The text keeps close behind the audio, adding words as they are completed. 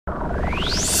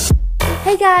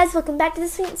Hey guys, welcome back to the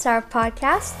Sweet and Sour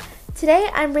podcast. Today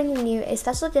I'm bringing you a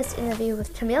special guest interview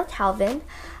with Camille Calvin.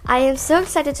 I am so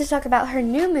excited to talk about her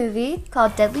new movie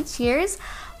called Deadly Cheers.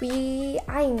 I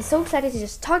am so excited to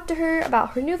just talk to her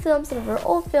about her new films, some of her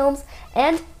old films,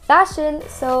 and fashion.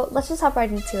 So let's just hop right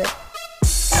into it.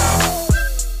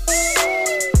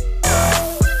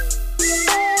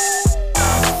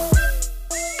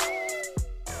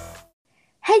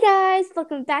 Hey guys,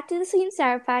 welcome back to the Sweet and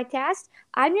Sour podcast.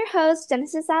 I'm your host,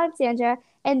 Genesis Alexandra,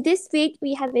 and this week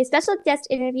we have a special guest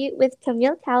interview with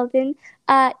Camille Calvin.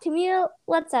 Camille,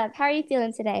 what's up? How are you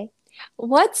feeling today?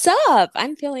 What's up?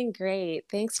 I'm feeling great.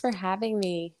 Thanks for having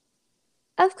me.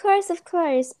 Of course.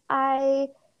 I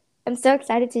am so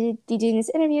excited to be doing this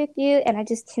interview with you, and I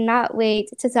just cannot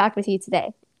wait to talk with you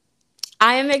today.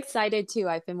 I am excited too.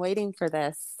 I've been waiting for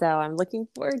this, so I'm looking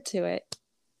forward to it.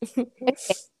 Okay.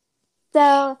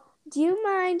 So, do you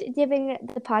mind giving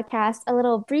the podcast a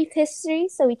little brief history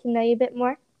so we can know you a bit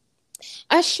more?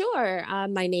 Sure.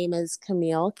 My name is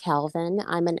Camille Calvin.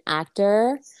 I'm an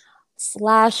actor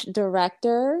slash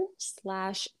director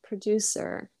slash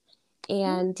producer.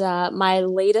 And my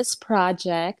latest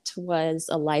project was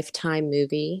a Lifetime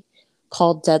movie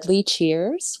called Deadly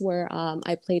Cheers, where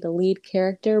I played a lead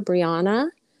character,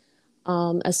 Brianna,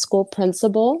 a school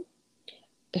principal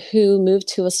who moved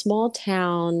to a small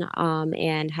town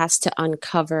and has to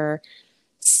uncover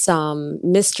some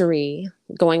mystery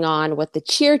going on with the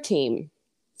cheer team.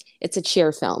 It's a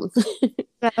cheer film.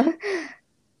 Well,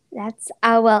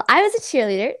 I was a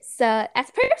cheerleader, so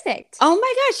that's perfect. Oh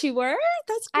my gosh, you were?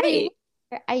 That's I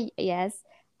great. yes,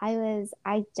 I was.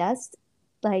 I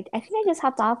think I just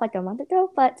hopped off like a month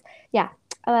ago, but yeah,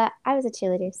 I was a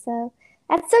cheerleader, so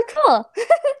that's so cool.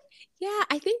 Yeah,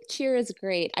 I think cheer is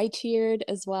great. I cheered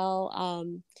as well.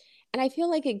 And I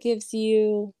feel like it gives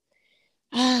you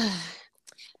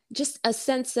just a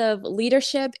sense of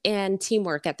leadership and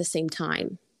teamwork at the same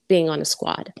time, being on a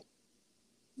squad.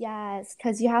 Yes,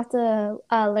 because you have to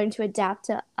learn to adapt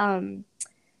to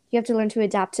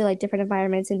like different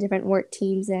environments and different work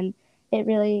teams, and it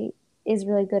really is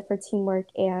really good for teamwork,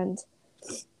 and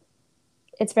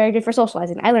it's very good for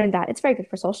socializing. I learned that it's very good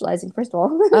for socializing, first of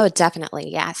all. Oh,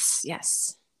 definitely. Yes,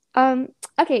 yes.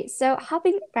 Okay, so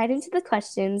hopping right into the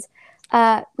questions,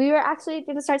 we were actually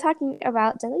going to start talking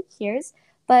about Deadly Cheers,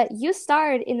 but you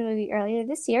starred in the movie earlier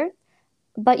this year,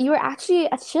 but you were actually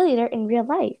a cheerleader in real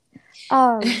life.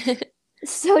 Um,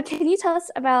 so can you tell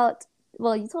us about,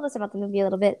 well, you told us about the movie a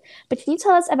little bit, but can you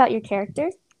tell us about your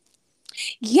character?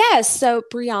 Yes, so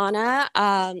Brianna,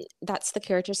 that's the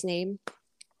character's name.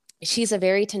 She's a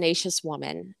very tenacious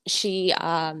woman. She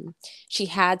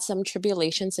had some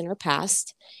tribulations in her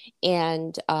past,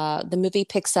 and the movie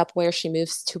picks up where she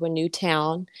moves to a new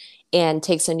town and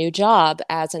takes a new job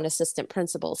as an assistant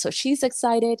principal. So she's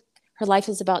excited. Her life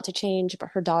is about to change, but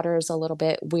her daughter is a little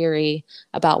bit weary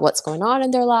about what's going on in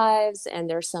their lives, and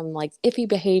there's some like iffy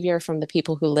behavior from the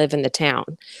people who live in the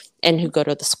town and who go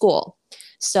to the school.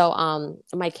 So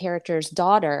my character's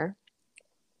daughter,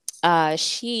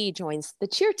 she joins the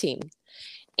cheer team.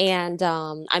 And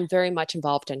I'm very much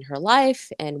involved in her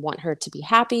life and want her to be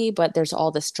happy. But there's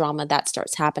all this drama that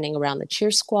starts happening around the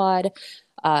cheer squad.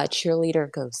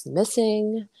 Cheerleader goes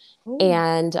missing. Oh,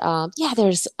 And yeah,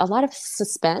 there's a lot of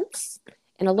suspense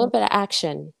and a little bit of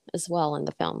action as well in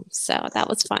the film. So that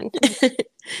was fun.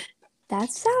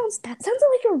 that sounds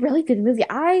like a really good movie.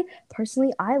 I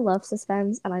love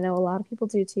suspense, and I know a lot of people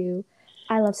do too.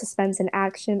 I love suspense and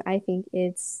action. I think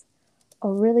it's a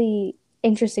really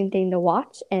interesting thing to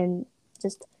watch and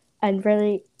just a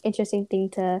really interesting thing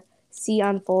to see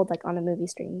unfold like on a movie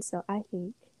screen. So I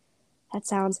think that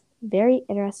sounds very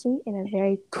interesting and a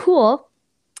very cool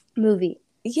movie.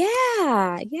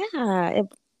 Yeah.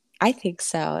 I think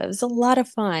so. It was a lot of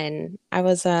fun. I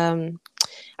was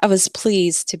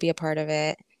pleased to be a part of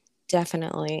it.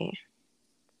 Definitely.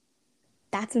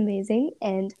 That's amazing.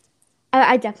 And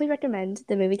I definitely recommend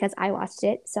the movie because I watched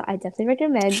it. So I definitely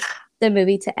recommend the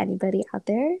movie to anybody out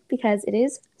there because it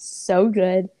is so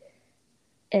good.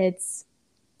 It's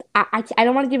I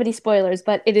don't want to give any spoilers,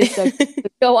 but it is so good.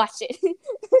 Go watch it.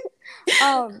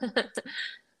 um,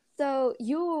 so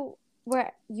you were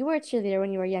a cheerleader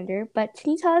when you were younger, but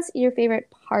can you tell us your favorite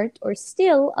part or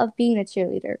still of being a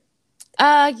cheerleader?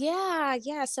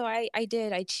 Yeah. So I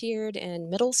did. I cheered in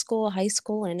middle school, high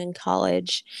school, and in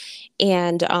college.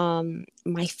 And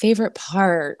my favorite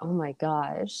part, oh my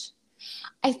gosh,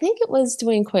 I think it was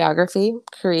doing choreography,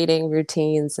 creating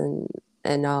routines and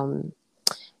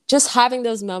just having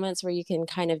those moments where you can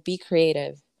kind of be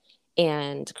creative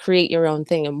and create your own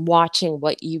thing and watching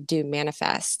what you do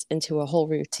manifest into a whole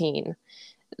routine.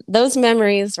 those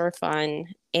memories were fun.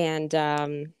 And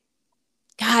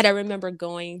God, I remember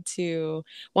going to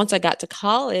once I got to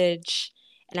college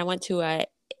and I went to a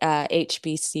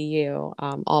HBCU,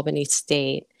 Albany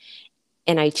State,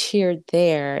 and I cheered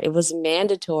there. It was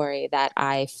mandatory that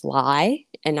I fly,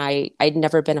 and I'd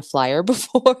never been a flyer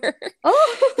before.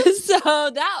 Oh, So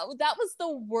that was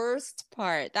the worst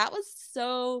part. That was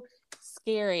so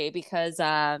scary because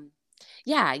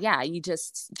yeah,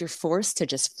 you're forced to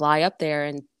just fly up there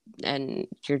and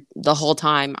you're the whole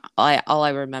time all I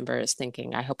remember is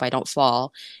thinking, I hope I don't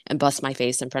fall and bust my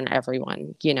face in front of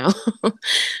everyone, you know?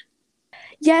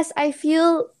 yes, I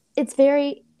feel it's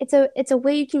a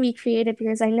way you can be creative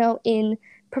because I know in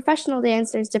professional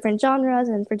dance there's different genres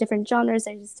and for different genres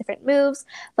there's different moves,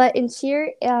 but in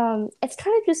cheer it's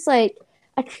kind of just like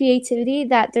a creativity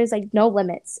that there's like no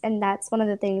limits, and that's one of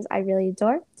the things I really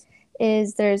adore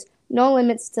is there's no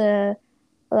limits to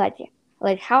like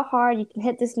like how hard you can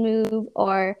hit this move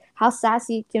or how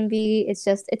sassy it can be. It's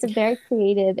a very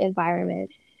creative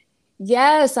environment.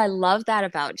 Yes, I love that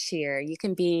about cheer. You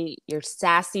can be your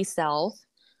sassy self,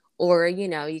 or you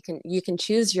can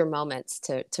choose your moments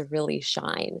to really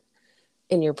shine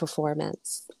in your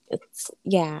performance. It's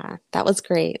Yeah, that was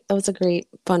great. That was a great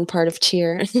fun part of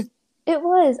cheer. It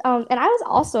was. And I was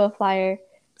also a flyer.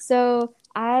 So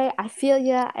I feel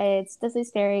ya. It's definitely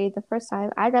scary. The first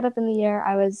time I got up in the air,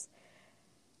 I was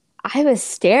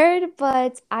scared,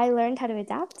 but I learned how to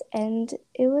adapt and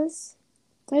it was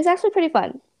actually pretty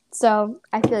fun. So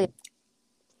I feel you.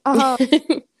 Um,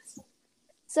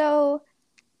 so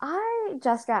I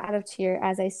just got out of cheer,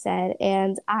 as I said,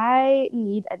 and I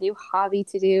need a new hobby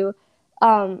to do.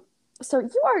 Um, so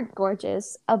you are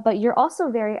gorgeous, but you're also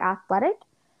very athletic.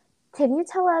 Can you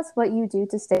tell us what you do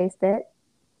to stay fit?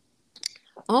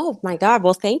 Oh my God.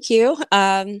 Well, thank you.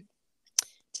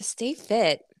 To stay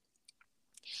fit,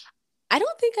 I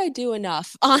don't think I do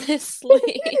enough,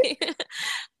 honestly.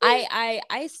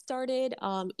 I started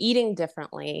eating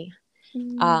differently.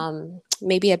 Mm,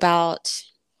 Maybe about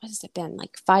what has it been,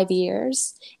 like 5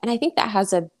 years, and I think that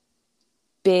has a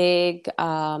big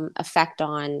effect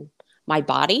on my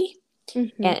body.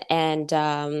 mhm. And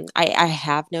I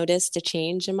have noticed a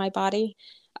change in my body.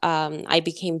 I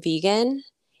became vegan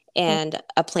Oh, and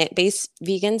a plant-based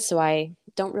vegan, so I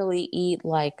don't really eat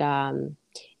like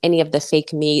any of the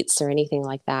fake meats or anything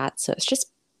like that. So it's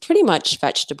just pretty much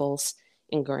vegetables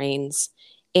and grains.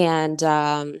 And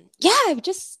yeah, I've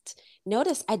just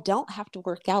noticed I don't have to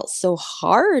work out so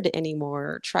hard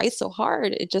anymore, try so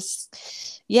hard.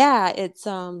 Yeah,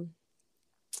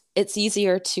 it's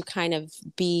easier to kind of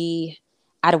be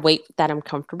at a weight that I'm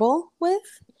comfortable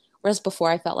with. Whereas before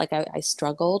I felt like I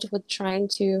struggled with trying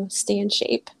to stay in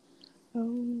shape.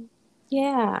 oh.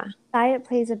 Yeah. Diet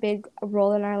plays a big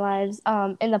role in our lives,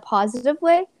 in a positive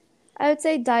way. I would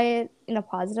say diet in a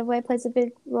positive way plays a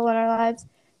big role in our lives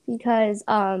because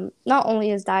not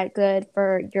only is diet good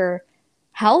for your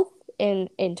health and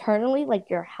internally, like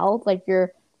your health, like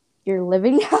your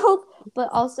living health, but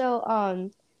also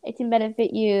it can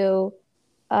benefit you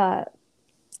uh,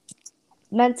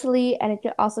 mentally, and it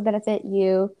can also benefit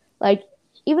you like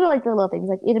even like the little things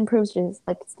like it improves your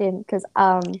like skin because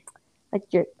like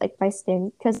your like my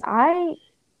skin because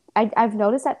I've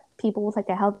noticed that people with like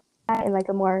a healthy diet and like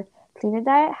a more cleaner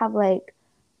diet have like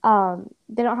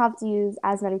they don't have to use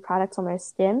as many products on their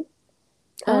skin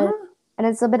because Uh, and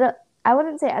it's a bit of I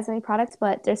wouldn't say as many products,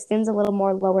 but their skin's a little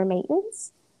more lower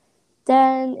maintenance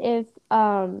than if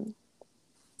and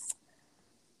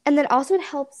then also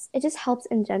it just helps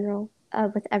in general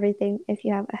with everything if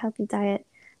you have a healthy diet.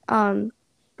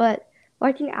 But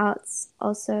working out's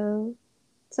also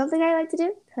something I like to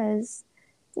do because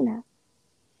you know.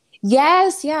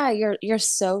 yes, yeah, you're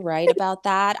so right about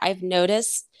that. I've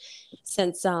noticed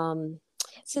since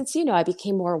I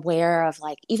became more aware of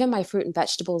like even my fruit and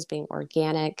vegetables being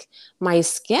organic, my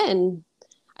skin,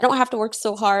 I don't have to work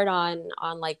so hard on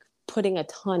like putting a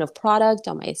ton of product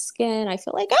on my skin. I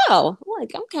feel like, oh,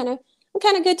 like I'm kind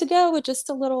of good to go with just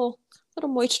a little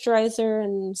moisturizer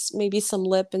and maybe some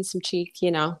lip and some cheek.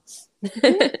 Yeah,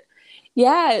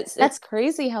 Yeah, it's that's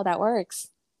crazy how that works.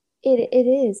 it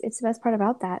is. It's the best part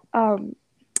about that.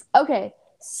 Okay,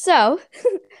 so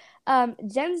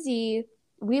Gen Z,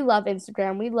 we love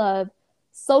Instagram. We love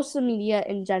social media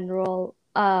in general.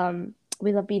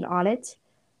 We love being on it.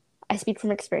 I speak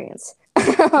from experience.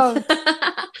 um,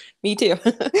 Me too.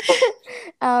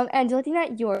 and looking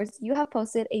at yours, you have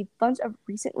posted a bunch of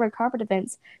recent red carpet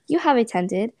events you have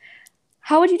attended.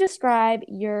 How would you describe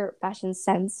your fashion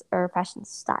sense or fashion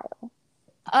style?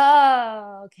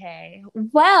 Oh, okay.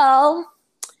 Well,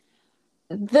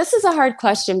 This is a hard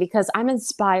question because I'm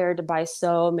inspired by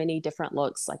so many different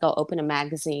looks. Like I'll open a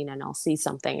magazine and I'll see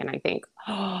something and I think,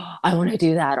 oh, I want to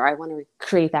do that, or I want to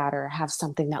create that, or have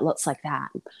something that looks like that.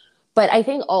 But I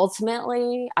think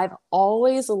ultimately I've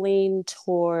always leaned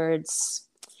towards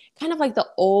kind of like the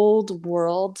old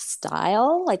world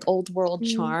style, like old world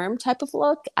Mm. charm type of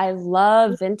look. I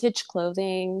love vintage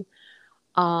clothing.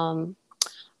 Um,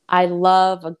 I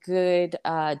love a good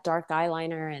dark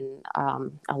eyeliner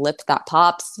and a lip that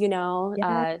pops, you know.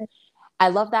 Yeah. I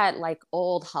love that like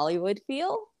old Hollywood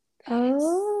feel.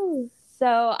 Oh,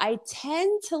 So I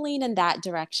tend to lean in that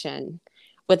direction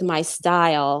with my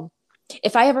style.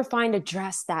 If I ever find a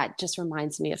dress that just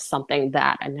reminds me of something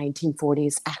that a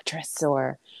 1940s actress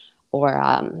or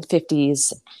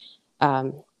 50s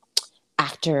um,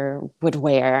 actor would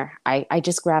wear, I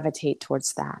just gravitate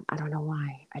towards that. I don't know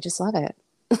why. I just love it.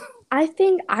 I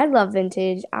think I love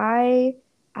vintage. I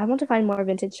want to find more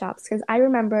vintage shops because I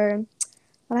remember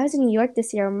when I was in New York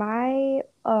this year, my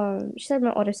she's like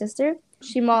my older sister.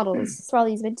 She models for all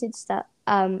these vintage stuff,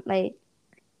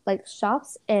 like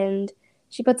shops, and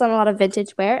she puts on a lot of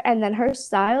vintage wear. And then her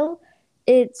style,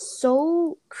 it's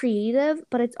so creative,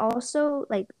 but it's also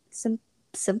like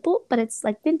simple, but it's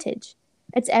like vintage.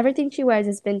 It's everything she wears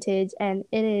is vintage, and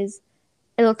it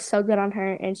looks so good on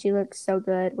her, and she looks so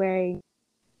good wearing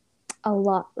a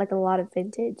lot of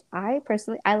vintage. I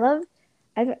personally, I love.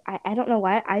 I don't know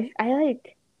why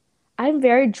I'm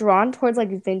very drawn towards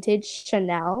like vintage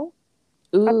Chanel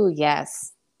Ooh,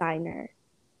 yes. designer.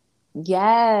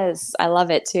 Yes, I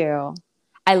love it too.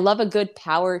 I love a good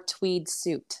power tweed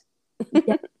suit.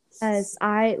 Yes,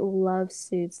 I love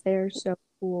suits. They're so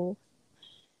cool.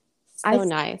 I So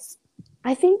nice.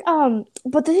 I think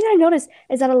but the thing I noticed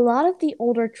is that a lot of the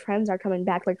older trends are coming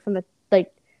back like from the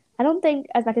like I don't think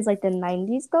as back as like the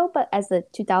 90s go, but as the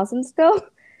 2000s go.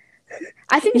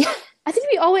 I think Yeah. I think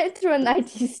we all went through a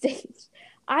 90s stage.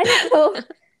 I don't know.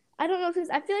 I don't know because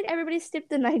I feel like everybody skipped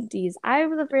the 90s. I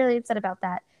was really upset about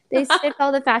that. They skipped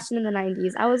all the fashion in the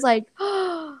 90s. I was like,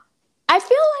 I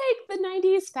feel like the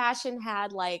 90s fashion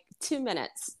had like 2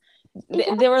 minutes.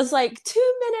 yeah, There was like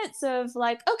 2 minutes of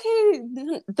like, okay,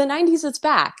 the 90s is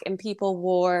back, and people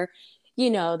wore,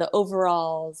 the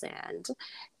overalls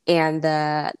and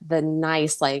the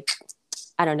nice like,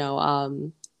 I don't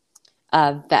know,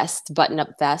 vest, button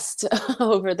up vest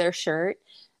over their shirt.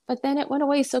 But then it went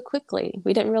away so quickly.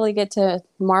 We didn't really get to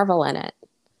marvel in it.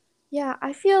 yeah,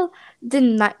 I feel the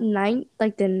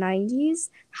 90s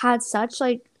had such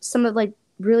like some of like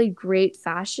really great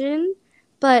fashion,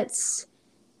 but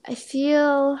I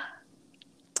feel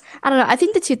I don't know. I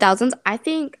think the 2000s, I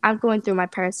think I'm going through my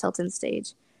Paris Hilton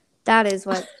stage. That is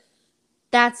what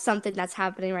that's something that's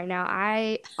happening right now.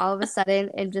 I all of a sudden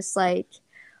am just like,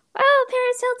 oh,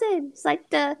 Paris Hilton. It's like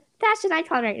the fashion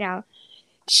icon right now.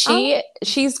 Oh,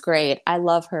 She's great. I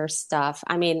love her stuff.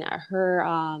 I mean, her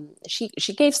she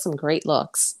gave some great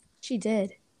looks. she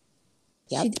did.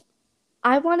 She Yep. did.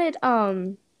 I wanted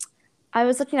I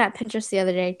was looking at Pinterest the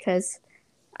other day because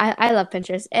I love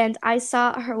Pinterest and I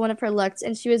saw her one of her looks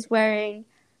and she was wearing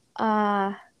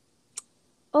uh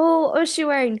oh what was she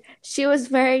wearing? She was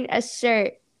wearing a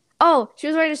shirt. Oh, she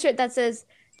was wearing a shirt that says,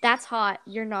 "That's hot,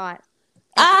 you're not."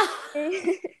 And Ah,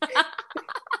 I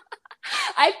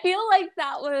I feel like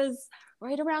that was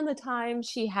right around the time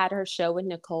she had her show with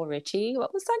Nicole Richie.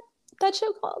 What was that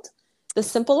show called? The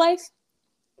Simple Life?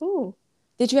 Ooh.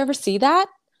 Did you ever see that?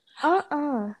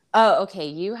 Uh-uh. Oh, okay.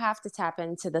 You have to tap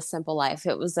into The Simple Life.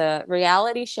 It was a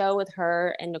reality show with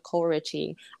her and Nicole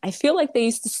Richie. I feel like they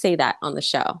used to say that on the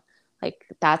show. Like,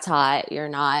 that's hot. You're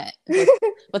not.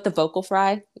 With the vocal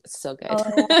fry. It's so good.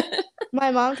 Oh yeah. My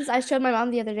mom, because I showed my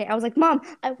mom the other day. I was like, "Mom,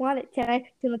 I want it. Can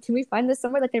we find this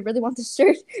somewhere? Like, I really want this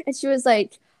shirt." And she was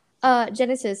like,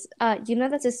 Genesis, you know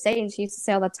that's a saying she used to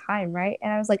say all the time, right?"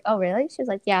 And I was like, "Oh, really?" She was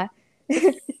like, "Yeah." And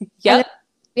then Yep.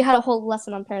 we had a whole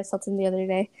lesson on Paris Hilton the other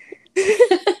day.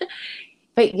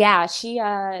 But yeah, she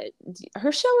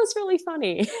her show was really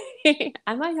funny.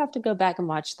 I might have to go back and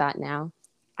watch that now.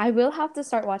 I will have to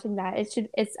start watching that.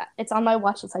 It's on my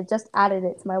watch list. I just added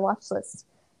it to my watch list.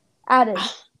 Added.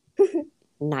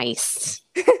 Nice.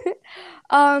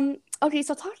 Okay,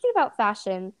 so talking about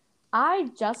fashion, I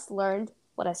just learned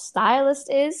what a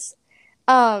stylist is.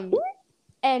 Um,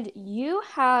 and you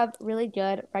have really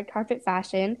good red carpet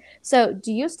fashion. So,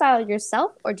 do you style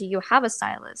yourself or do you have a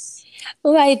stylist?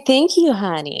 Right, thank you,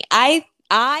 honey. I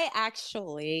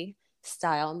actually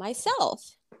style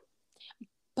myself,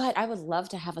 but I would love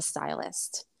to have a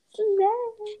stylist.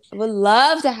 I would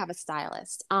love to have a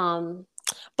stylist.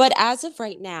 But as of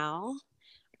right now,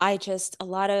 I just a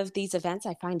lot of these events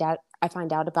I find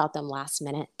out about them last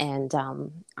minute, and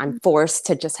I'm forced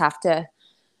to just have to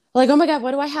like, oh my God,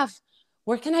 what do I have?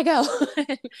 Where can I go?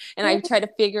 And I try to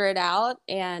figure it out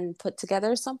and put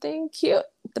together something cute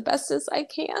the best as I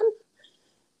can.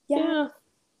 Yeah. Yeah.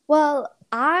 Well,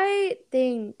 I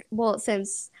think, well,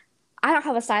 since I don't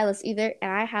have a stylist either,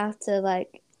 and I have to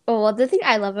like, oh, well, the thing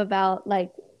I love about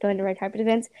like going to red carpet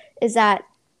events is that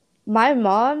my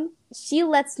mom, she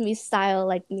lets me style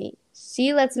like me.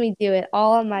 She lets me do it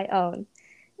all on my own.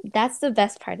 That's the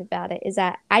best part about it is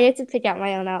that I get to pick out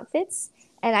my own outfits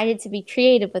and I get to be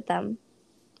creative with them.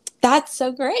 That's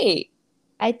so great.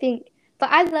 I think, but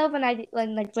I love when I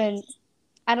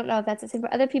don't know if that's the same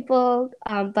for other people,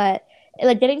 but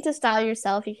like getting to style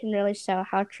yourself, you can really show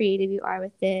how creative you are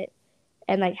with it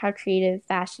and like how creative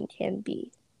fashion can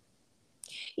be.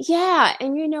 Yeah,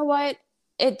 and you know what?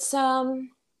 It's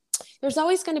there's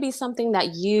always going to be something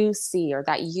that you see or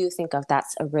that you think of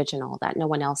that's original that no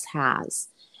one else has.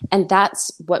 And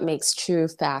that's what makes true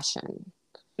fashion.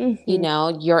 You Hmm.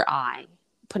 know, your eye,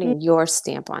 putting your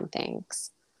stamp on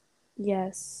things.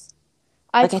 Yes.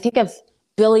 I Like I think of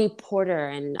Billy Porter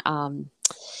and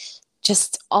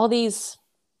just all these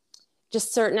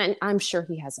just certain, and I'm sure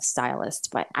he has a stylist,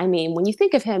 but I mean, when you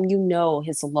think of him, you know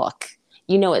his look.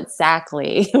 You know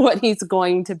exactly what he's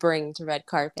going to bring to red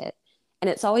carpet. And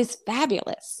it's always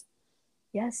fabulous.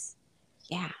 yes.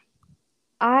 Yeah.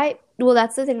 I well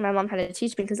that's the thing my mom had to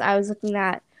teach me because I was looking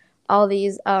at all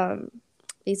these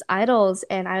idols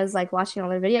and I was like watching all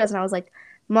their videos and I was like,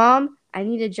 "Mom, I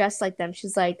need to dress like them."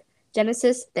 She's like,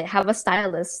 "Genesis, they have a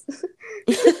stylist."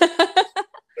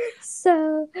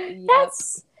 So Yep.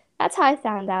 that's how I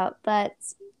found out. But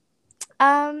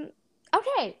um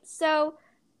okay, so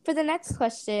for the next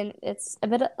question, it's a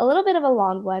little bit of a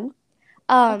long one.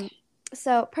 Um, Okay.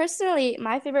 so personally,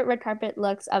 my favorite red carpet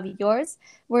looks of yours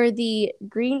were the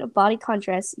green bodycon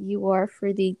dress you wore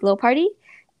for the glow party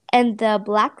and the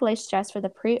black lace dress for the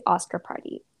pre-Oscar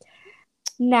party.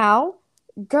 Now,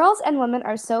 girls and women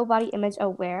are so body image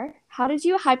aware. How did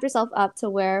you hype yourself up to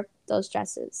wear those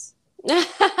dresses?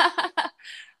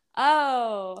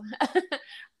 Oh.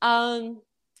 um,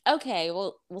 okay.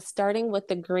 Well, starting with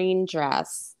the green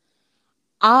dress.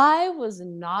 I was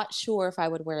not sure if I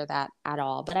would wear that at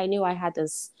all, but I knew I had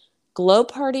this glow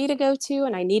party to go to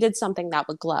and I needed something that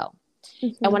would glow.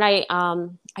 And Hmm. when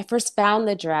I first found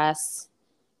the dress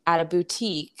at a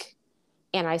boutique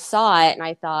and I saw it and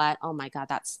I thought, "Oh my God,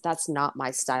 that's not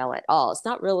my style at all. It's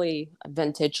not really a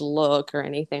vintage look or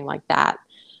anything like that."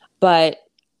 But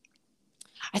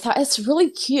I thought it's really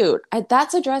cute.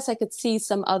 That's a dress I could see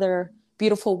some other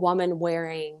beautiful woman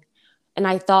wearing. And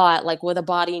I thought, like, with a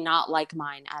body not like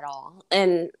mine at all.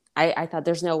 And I thought,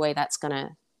 there's no way that's going to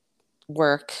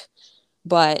work.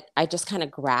 But I just kind of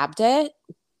grabbed it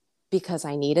because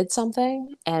I needed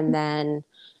something. And then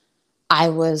I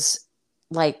was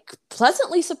like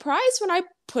pleasantly surprised when I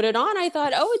put it on. I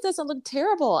thought, oh, it doesn't look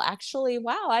terrible. Actually,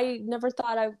 wow, I never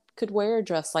thought I could wear a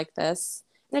dress like this.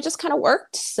 And it just kind of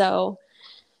worked. So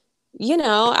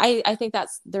I think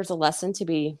there's a lesson to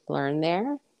be learned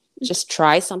there. Just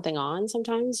try something on.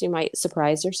 Sometimes you might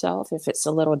surprise yourself if it's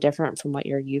a little different from what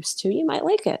you're used to. You might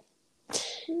like it.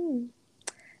 Hmm,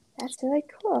 that's really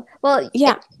cool. Well,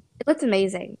 Yeah. it looked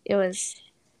amazing. It's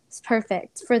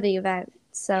perfect for the event.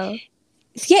 So,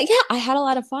 Yeah. I had a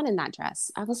lot of fun in that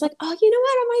dress. I was like, oh, you know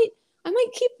what? I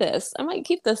might keep this. I might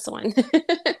keep this one.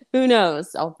 Who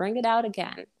knows? I'll bring it out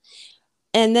again.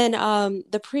 And then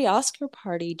the pre-Oscar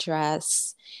party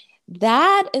dress.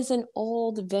 That is an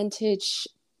old vintage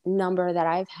number that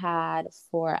I've had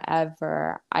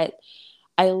forever. I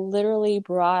literally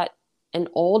brought an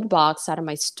old box out of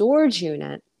my storage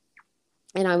unit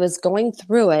and I was going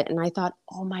through it and I thought,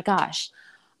 "Oh my gosh,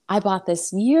 I bought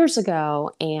this years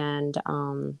ago and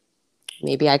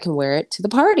maybe I can wear it to the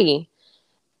party."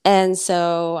 And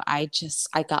so I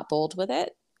got bold with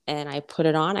it and I put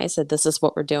it on. I said, "This is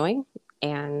what we're doing."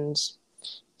 And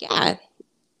yeah,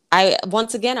 I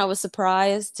was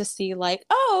surprised to see like,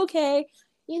 oh, okay.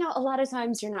 A lot of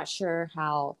times you're not sure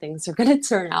how things are going to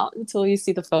turn out until you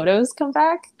see the photos come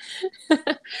back.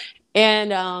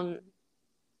 And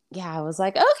yeah, I was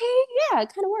like, okay, yeah,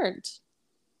 it kind of worked.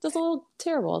 Just a little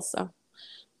terrible, so.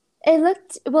 it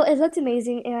looked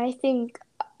amazing and I think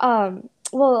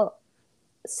well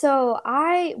so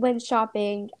I went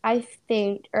shopping, I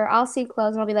think, or I'll see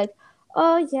clothes and I'll be like,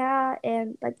 oh yeah,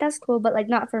 and like that's cool, but like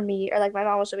not for me. Or like my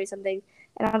mom will show me something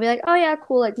and I'll be like, oh yeah,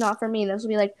 cool, like not for me. And she'll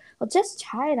be like, well, just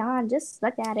try it on, just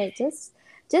look at it, just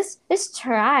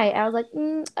try. I was like,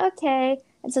 okay.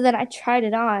 And so then I tried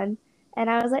it on and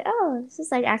I was like, oh, this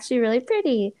is like actually really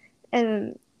pretty.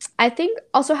 And I think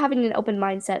also having an open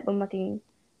mindset when looking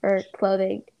for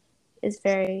clothing is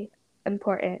very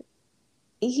important.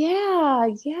 Yeah,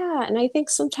 yeah. And I think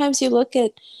sometimes you look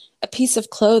at a piece of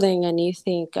clothing and you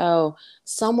think, oh,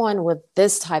 someone with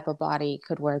this type of body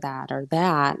could wear that or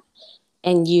that.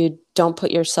 And you don't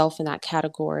put yourself in that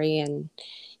category and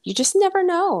you just never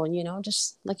know,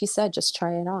 just like you said, just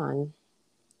try it on,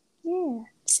 Yeah.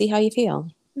 see how you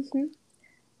feel. hmm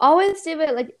always give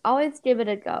it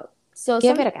a go. So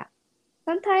Give it a go.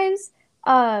 sometimes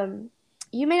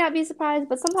you may not be surprised,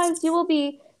 but sometimes you will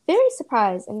be very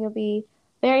surprised and you'll be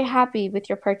very happy with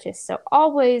your purchase. So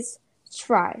always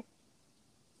try.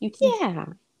 You can Yeah.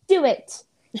 do it.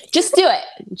 Just do it.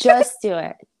 Just do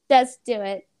it. Just do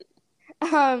it.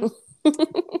 Um,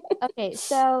 okay,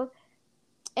 so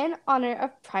in honor of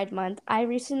Pride Month, I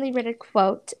recently read a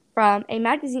quote from a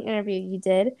magazine interview you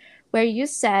did where you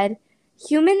said,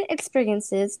 "Human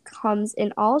experiences comes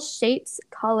in all shapes,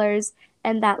 colors,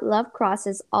 and that love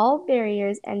crosses all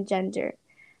barriers and gender.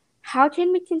 How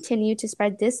can we continue to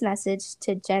spread this message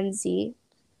to Gen Z?"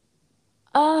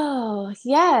 Oh,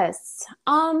 yes.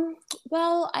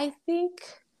 Well, I think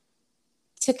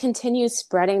to continue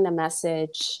spreading the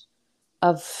message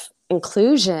of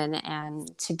inclusion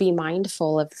and to be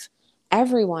mindful of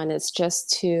everyone is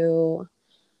just to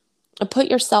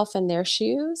put yourself in their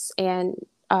shoes and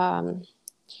um,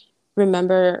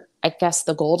 remember, I guess,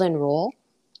 the golden rule,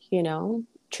 you know,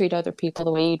 treat other people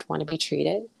the way you'd want to be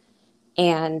treated.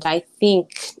 And I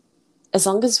think as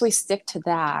long as we stick to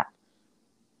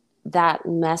that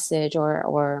message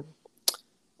or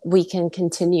we can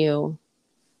continue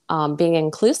being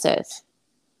inclusive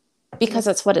because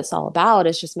that's what it's all about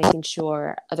is just making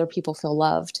sure other people feel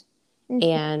loved Mhm.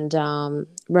 and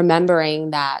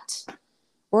remembering that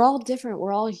we're all different,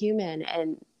 we're all human,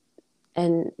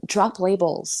 and drop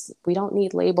labels. We don't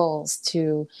need labels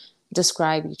to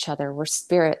describe each other. We're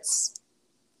spirits,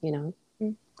 you know.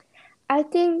 I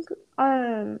think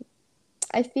um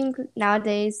I think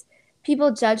nowadays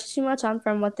people judge too much on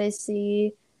from what they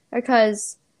see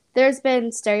because there's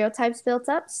been stereotypes built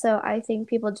up, so I think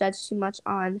people judge too much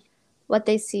on what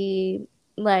they see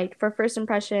like for first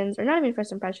impressions or not even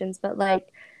first impressions, but like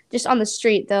just on the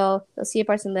street they'll see a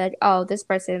person like, oh, this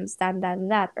person's that and that and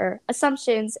that or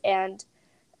assumptions and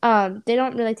they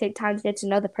don't really take time to get to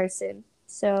know the person.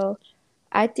 So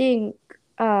I think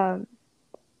um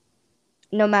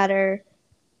no matter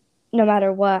no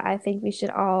matter what, I think we should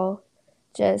all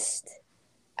just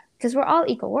because we're all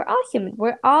equal. We're all human.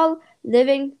 We're all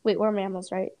living. Wait, we're mammals,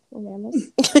 right? We're mammals.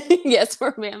 Yes,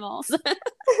 we're mammals.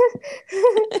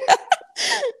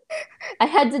 I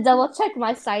had to double check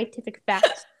my scientific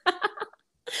facts.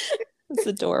 It's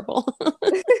adorable.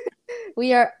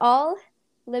 We are all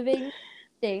living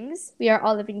things. We are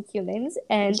all living humans,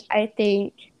 and I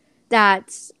think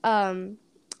that on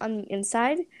the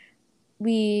inside,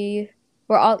 we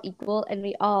we're all equal and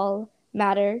we all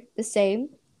matter the same.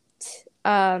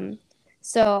 Um,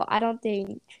 so I don't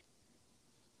think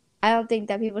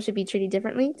that people should be treated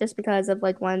differently just because of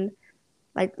one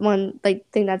like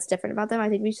thing that's different about them. I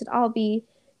think we should all be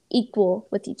equal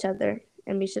with each other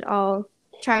and we should all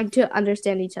try to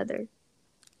understand each other.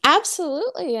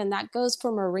 Absolutely. And that goes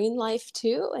for marine life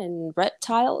too, and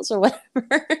reptiles or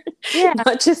whatever, Yeah,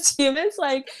 not just humans.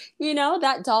 Like,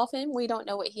 that dolphin, we don't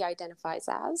know what he identifies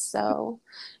as. So,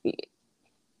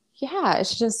 yeah,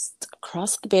 it's just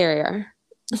across the barrier.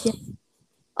 yeah.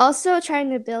 Also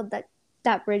trying to build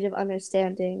that bridge of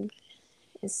understanding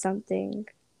is something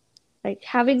like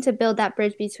having to build that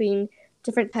bridge between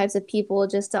different types of people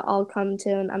just to all come to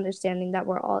an understanding that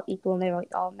we're all equal and they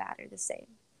all matter the same.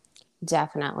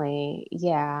 Definitely.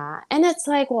 Yeah. And it's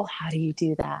like, well, how do you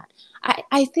do that?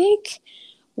 I think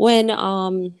when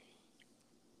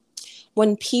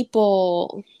when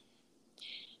people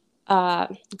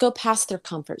go past their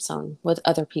comfort zone with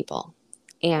other people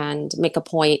and make a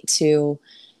point to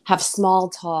have small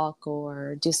talk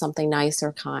or do something nice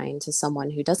or kind to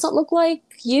someone who doesn't look like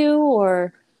you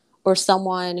or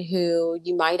someone who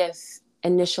you might have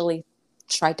initially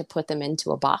tried to put them into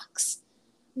a box.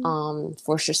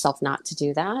 Force yourself not to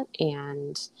do that.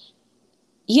 And,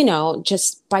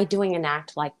 just by doing an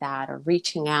act like that or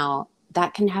reaching out,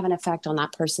 that can have an effect on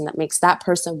that person that makes that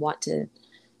person want to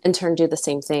in turn do the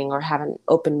same thing or have an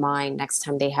open mind next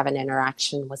time they have an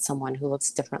interaction with someone who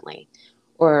looks differently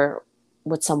or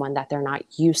with someone that they're not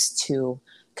used to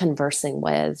conversing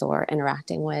with or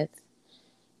interacting with.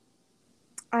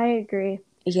 I agree,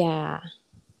 Yeah,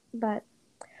 but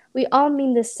we all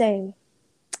mean the same.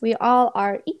 We all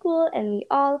are equal and we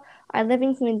all are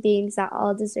living human beings that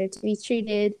all deserve to be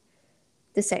treated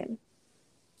the same.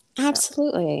 So,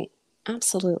 absolutely.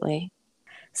 Absolutely.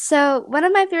 So one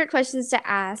of my favorite questions to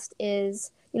ask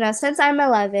is, since I'm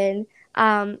 11,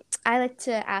 I like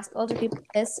to ask older people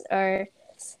this or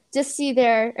just see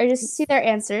their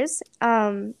answers.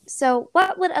 So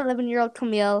what would 11-year-old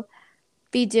Camille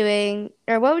be doing,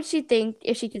 or what would she think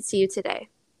if she could see you today?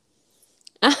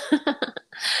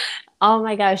 Oh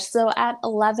my gosh. So at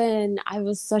 11, I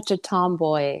was such a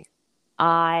tomboy.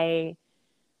 I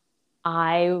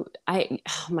oh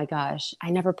my gosh,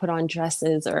 I never put on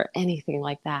dresses or anything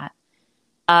like that.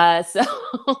 So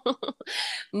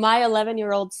my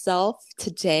 11-year-old self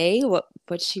today, what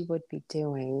she would be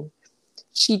doing,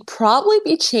 she'd probably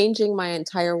be changing my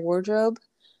entire wardrobe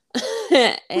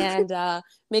and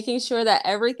making sure that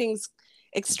everything's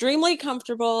extremely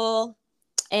comfortable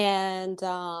and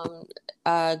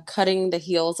cutting the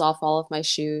heels off all of my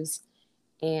shoes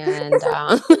and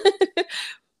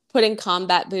putting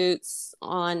combat boots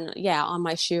on, yeah, on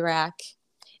my shoe rack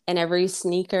and every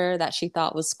sneaker that she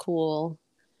thought was cool.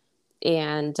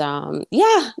 And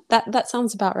yeah, that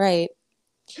sounds about right.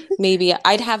 Maybe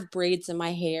I'd have braids in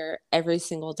my hair every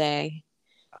single day.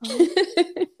 Um,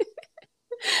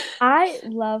 I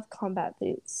love combat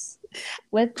boots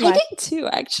with I my did too,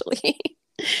 actually.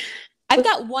 I've with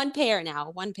got one pair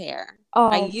now, one pair.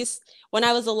 I oh used when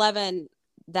I was 11,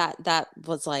 that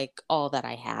was like all that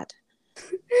I had.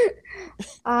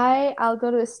 I'll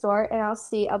go to a store and I'll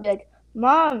be like,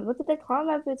 Mom, look at the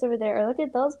combat boots over there, or look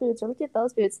at those boots, or look at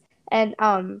those boots. And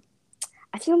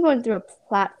I think I'm going through a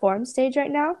platform stage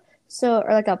right now. So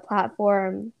or like a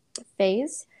platform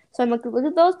phase. So I'm like, look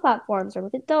at those platforms, or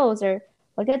look at those, or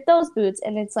look at those boots.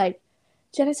 And it's like,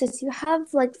 Genesis, you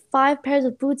have like 5 pairs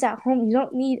of boots at home. You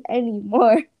don't need any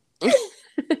more.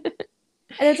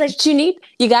 And it's like,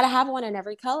 You got to have one in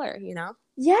every color, you know?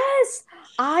 yes,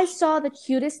 I saw the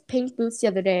cutest pink boots the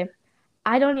other day.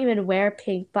 I don't even wear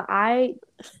pink, but I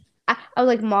was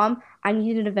like, Mom, I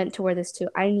need an event to wear this to.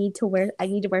 I need to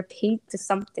wear pink to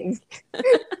something.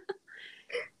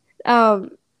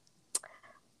 Um,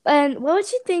 and what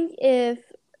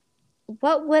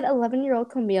would 11-year-old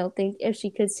Camille think if she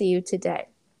could see you today?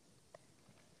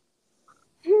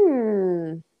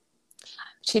 Hmm.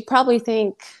 She'd probably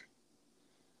think,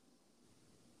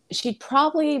 she'd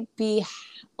probably be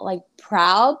like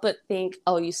proud, but think,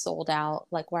 oh, you sold out.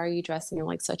 Like, why are you dressing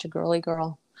like such a girly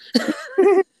girl?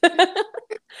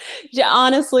 Yeah,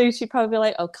 honestly, she'd probably be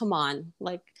like, oh, come on.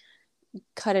 Like,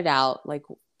 cut it out. Like,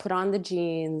 put on the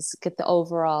jeans, get the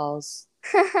overalls.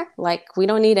 Like, we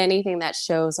don't need anything that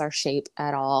shows our shape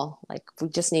at all. Like, we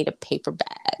just need a paper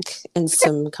bag and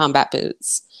some combat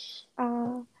boots.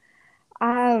 Uh,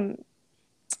 um,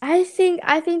 I think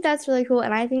that's really cool,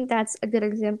 and I think that's a good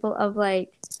example of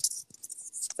like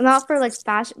not for like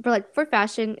fashion, but like for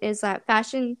fashion is that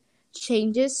fashion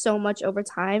changes so much over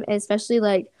time, and especially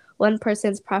like one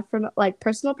person's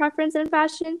personal preference in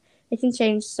fashion, it can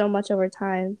change so much over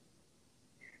time.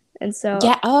 And so,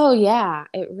 Yeah. Oh, yeah.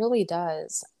 It really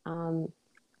does.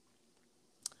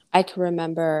 I can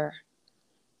remember,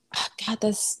 oh, God,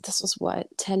 this was what,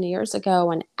 10 years ago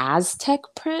when Aztec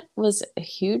print was a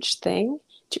huge thing.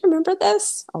 Do you remember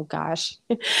this? Oh gosh.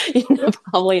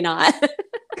 Probably not.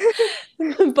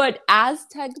 But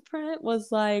Aztec print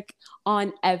was like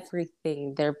on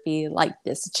everything. There'd be like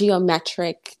this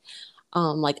geometric,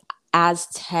 like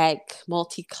Aztec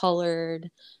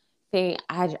multicolored thing.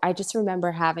 I just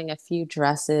remember having a few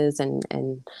dresses and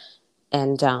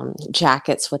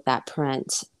jackets with that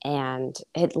print, and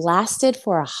it lasted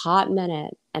for a hot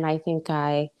minute. And I think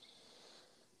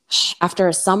after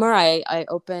a summer, I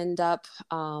opened up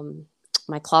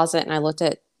my closet and I looked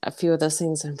at a few of those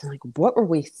things and I'm like, what were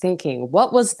we thinking?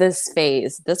 What was this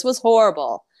phase? This was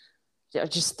horrible. I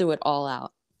just threw it all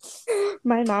out.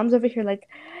 my mom's over here like,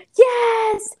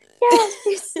 yes,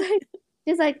 yes.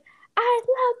 She's like, I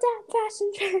love that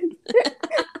fashion trend.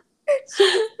 She,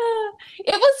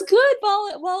 It was good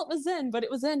while it was in, but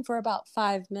it was in for about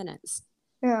 5 minutes,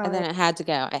 and oh, then it had to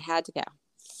go. It had to go.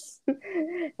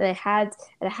 they had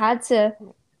it had to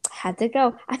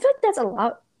go. I feel like that's a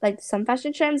lot. Like some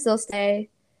fashion trends, they'll stay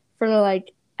for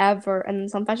like ever, and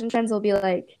some fashion trends will be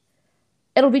like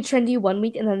it'll be trendy one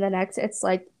week, and then the next it's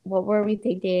like, what were we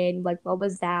thinking? Like, what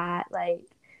was that? Like,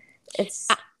 it's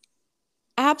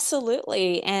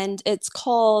Absolutely. And it's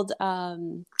called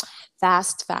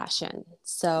fast fashion.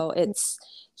 So it's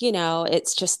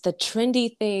just the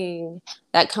trendy thing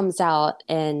that comes out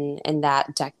in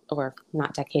that or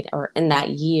not decade or in that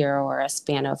year or a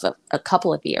span of a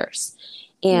couple of years.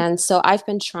 And so I've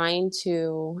been trying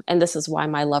to, and this is why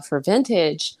my love for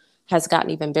vintage has gotten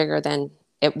even bigger than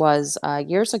it was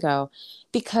years ago,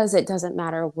 because it doesn't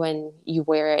matter when you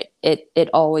wear it, it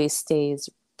always stays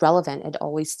relevant. It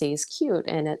always stays cute,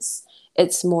 and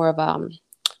it's more of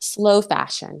slow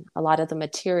fashion. A lot of the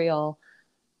material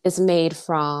is made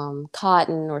from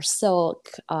cotton or silk.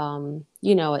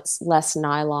 It's less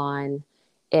nylon,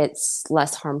 it's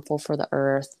less harmful for the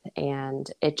earth, and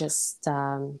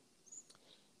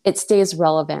it stays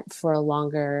relevant for a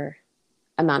longer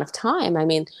amount of time. I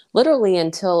mean, literally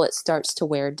until it starts to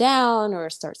wear down or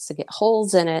starts to get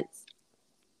holes in it,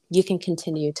 you can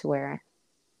continue to wear it.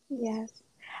 Yes,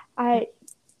 I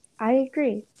I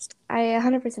agree. I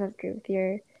 100%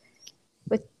 agree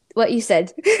with what you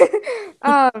said.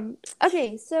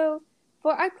 Okay, so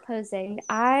for our closing,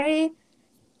 I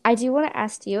do want to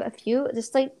ask you a few,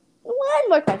 just like one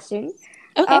more question.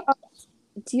 Um, Okay.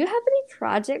 do you have any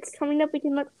projects coming up we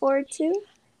can look forward to?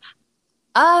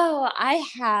 Oh, I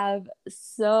have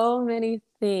so many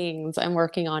things I'm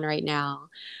working on right now.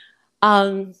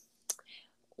 Um,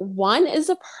 One is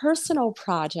a personal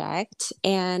project,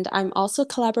 and I'm also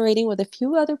collaborating with a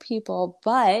few other people,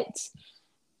 but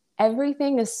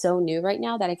everything is so new right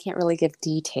now that I can't really give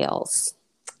details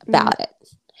Mm, about it.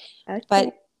 okay.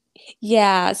 But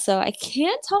yeah, so I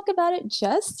can't talk about it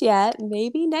just yet.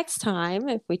 Maybe next time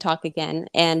if we talk again.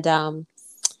 And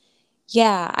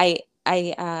yeah,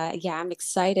 yeah, I'm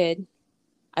excited.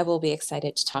 I will be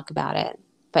excited to talk about it,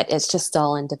 but it's just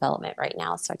all in development right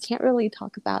now, so I can't really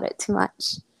talk about it too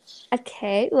much.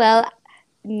 Okay. Well,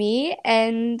 me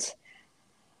and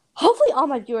hopefully all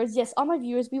my viewers, yes, all my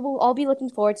viewers, we will all be looking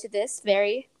forward to this.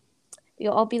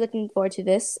 We'll all be looking forward to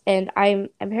this, and I'm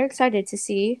very excited to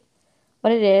see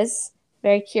what it is.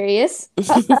 Very curious.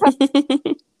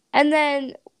 And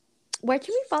then, where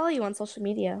can we follow you on social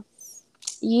media?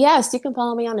 Yes, you can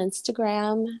follow me on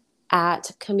Instagram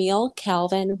at Camille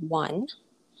Calvin 1.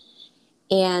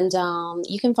 And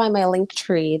you can find my link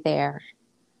tree there.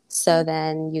 So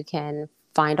then you can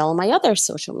find all my other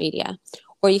social media.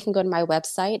 Or you can go to my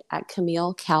website at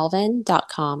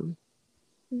camillecalvin.com.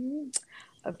 Mhm.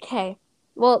 Okay.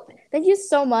 Well, thank you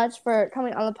so much for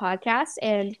coming on the podcast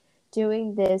and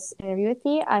doing this interview with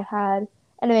me. I had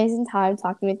an amazing time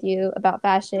talking with you about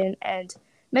fashion and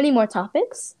many more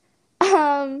topics.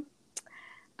 Um,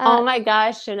 Oh uh, my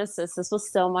gosh, Genesis, this was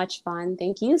so much fun.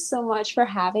 Thank you so much for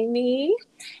having me.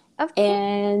 of course,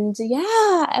 And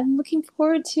yeah, I'm looking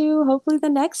forward to hopefully the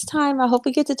next time. I hope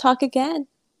we get to talk again.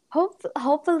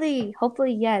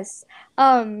 hopefully, yes.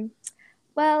 Um,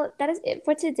 well, that is it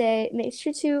for today. Make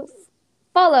sure to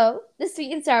follow the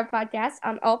Sweet and Sour podcast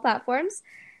on all platforms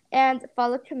and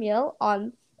follow Camille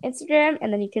on Instagram,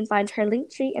 and then you can find her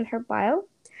link tree in her bio.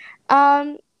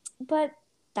 Um, but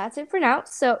that's it for now.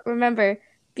 So remember,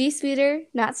 be sweeter,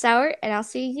 not sour, and I'll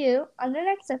see you on the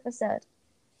next episode.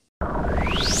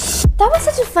 That was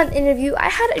such a fun interview. I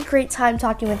had a great time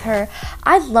talking with her.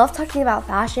 I love talking about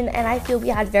fashion, and I feel we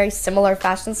had very similar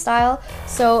fashion style.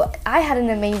 So I had an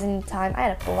amazing time. I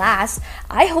had a blast.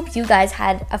 I hope you guys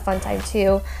had a fun time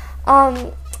too.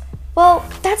 Um, well,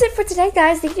 that's it for today,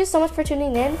 guys. Thank you so much for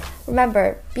tuning in.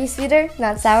 Remember, be sweeter,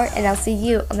 not sour, and I'll see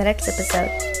you on the next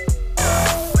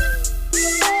episode.